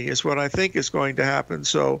volatility is what I think is going to happen.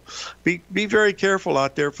 So be very careful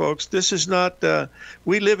out there, folks. This is not,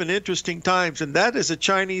 we live in interesting times, and that is a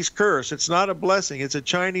Chinese curse. It's not a blessing. It's a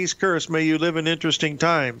Chinese curse. May you live in interesting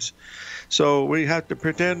times. So we have to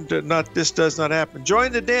pretend this does not happen.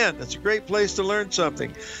 Join the den. It's a great place to learn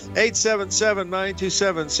something.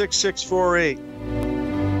 877-927-6648.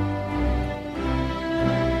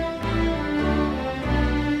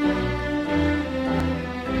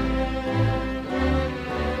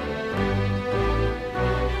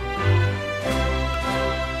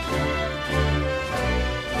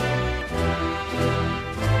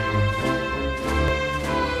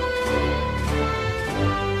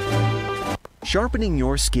 Sharpening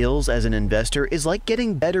your skills as an investor is like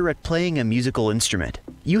getting better at playing a musical instrument.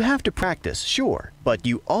 You have to practice, sure, but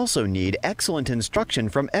you also need excellent instruction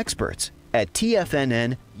from experts. At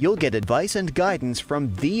TFNN, you'll get advice and guidance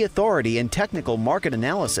from the authority in technical market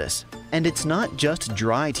analysis. And it's not just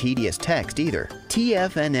dry, tedious text either.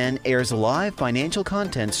 TFNN airs live financial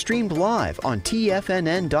content streamed live on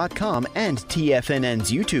TFNN.com and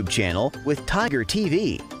TFNN's YouTube channel with Tiger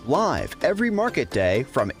TV, live every market day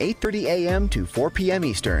from 8:30 a.m. to 4 p.m.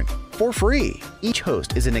 Eastern, for free. Each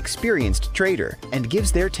host is an experienced trader and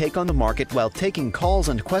gives their take on the market while taking calls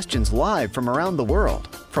and questions live from around the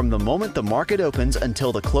world. From the moment the market opens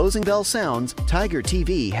until the closing bell sounds, Tiger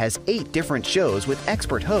TV has 8 different shows with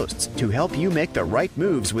expert hosts to help you make the right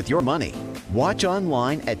moves with your money. Watch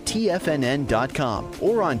online at TFNN.com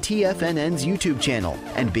or on TFNN's YouTube channel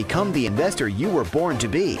and become the investor you were born to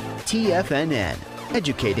be. TFNN,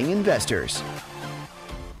 educating investors.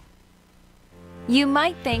 You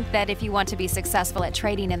might think that if you want to be successful at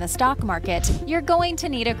trading in the stock market, you're going to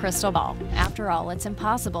need a crystal ball. After all, it's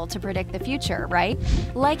impossible to predict the future, right?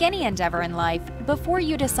 Like any endeavor in life, before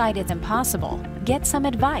you decide it's impossible, get some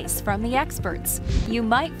advice from the experts. You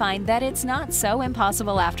might find that it's not so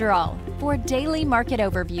impossible after all. For daily market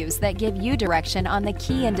overviews that give you direction on the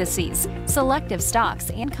key indices, selective stocks,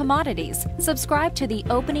 and commodities, subscribe to the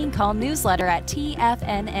Opening Call newsletter at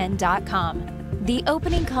TFNN.com. The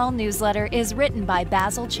Opening Call newsletter is written by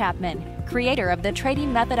Basil Chapman, creator of the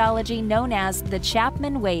trading methodology known as the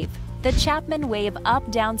Chapman Wave. The Chapman Wave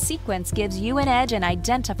up-down sequence gives you an edge in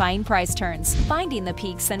identifying price turns, finding the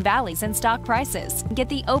peaks and valleys in stock prices. Get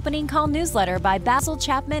the Opening Call newsletter by Basil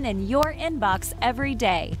Chapman in your inbox every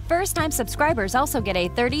day. First-time subscribers also get a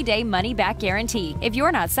 30-day money-back guarantee. If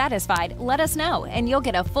you're not satisfied, let us know, and you'll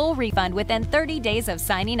get a full refund within 30 days of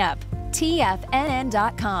signing up.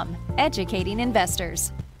 TFNN.com, educating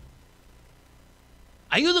investors.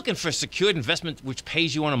 Are you looking for a secured investment which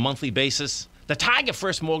pays you on a monthly basis? The Tiger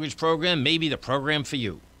First Mortgage Program may be the program for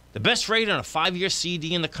you. The best rate on a 5-year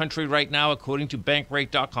CD in the country right now, according to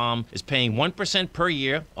Bankrate.com, is paying 1% per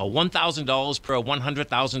year or $1,000 per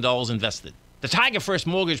 $100,000 invested. The Tiger First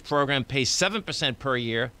Mortgage Program pays 7% per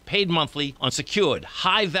year, paid monthly, on secured,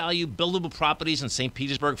 high-value, buildable properties in St.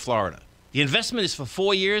 Petersburg, Florida. The investment is for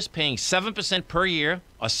 4 years, paying 7% per year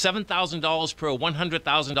or $7,000 per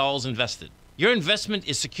 $100,000 invested. Your investment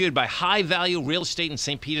is secured by high-value real estate in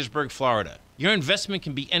St. Petersburg, Florida. Your investment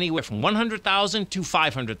can be anywhere from $100,000 to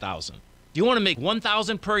 $500,000. Do you want to make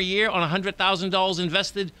 $1,000 per year on $100,000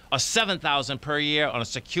 invested or $7,000 per year on a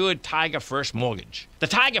secured Tiger First mortgage? The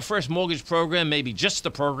Tiger First Mortgage Program may be just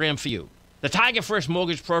the program for you. The Tiger First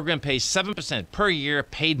Mortgage Program pays 7% per year,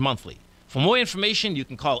 paid monthly. For more information, you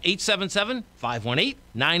can call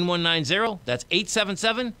 877-518-9190. That's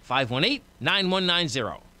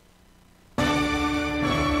 877-518-9190.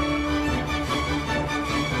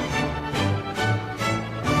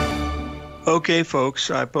 Okay, folks,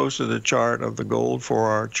 I posted a chart of the gold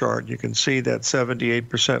 4-hour chart. You can see that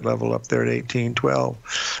 78% level up there at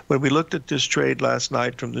 1812. When we looked at this trade last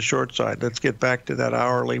night from the short side, let's get back to that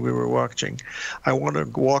hourly we were watching. I want to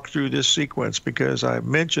walk through this sequence because I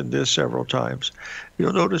mentioned this several times.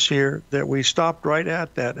 You'll notice here that we stopped right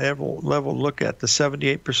at that level. Look at the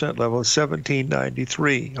 78% level,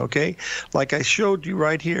 1793, okay? Like I showed you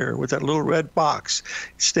right here with that little red box.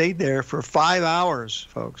 It stayed there for 5 hours,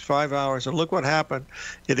 folks, 5 hours. And look what happened.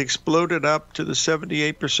 It exploded up to the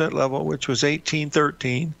 78% level, which was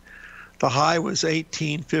 1813. The high was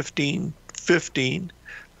 1815.15.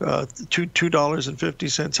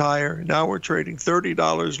 $2.50 higher. Now we're trading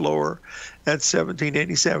 $30 lower at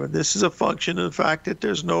 1787. This is a function of the fact that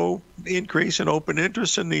there's no increase in open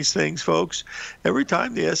interest in these things, folks. Every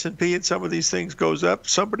time the S&P and some of these things goes up,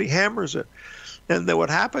 somebody hammers it. And then what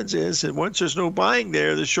happens is that once there's no buying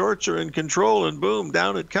there, the shorts are in control, and boom,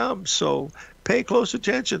 down it comes. So pay close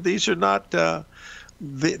attention. These are not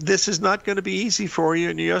this is not going to be easy for you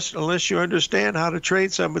unless you understand how to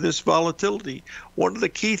trade some of this volatility. One of the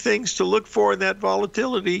key things to look for in that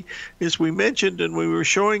volatility is, we mentioned, and we were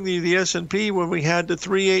showing you the S&P when we had the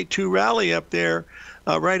 382 rally up there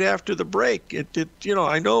right after the break.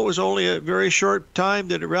 I know it was only a very short time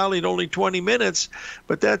that it rallied, only 20 minutes,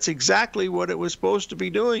 but that's exactly what it was supposed to be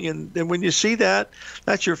doing. And when you see that,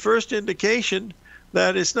 that's your first indication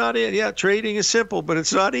that it's not it. Yeah, trading is simple, but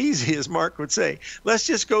it's not easy, as Mark would say. Let's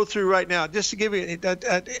just go through right now, just to give you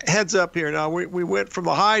a heads up here. Now, we went from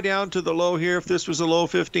the high down to the low here. If this was a low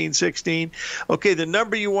 15, 16. Okay, the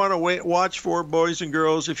number you want to watch for, boys and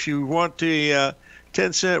girls, if you want the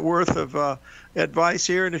 10-cent worth of advice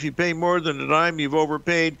here, and if you pay more than a dime, you've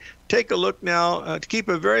overpaid. Take a look now to keep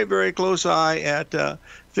a very, very close eye at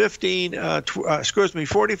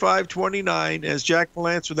 45.29 as Jack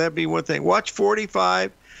Palance. Would that be one thing? Watch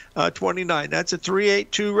 45.29. That's a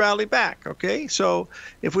 382 rally back. Okay, so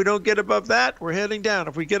if we don't get above that, we're heading down.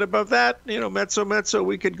 If we get above that, mezzo,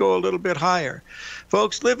 we could go a little bit higher.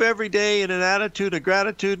 Folks, live every day in an attitude of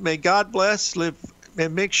gratitude. May God bless. Live.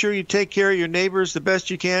 And make sure you take care of your neighbors the best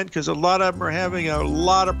you can, because a lot of them are having a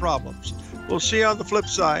lot of problems. We'll see you on the flip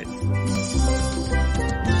side.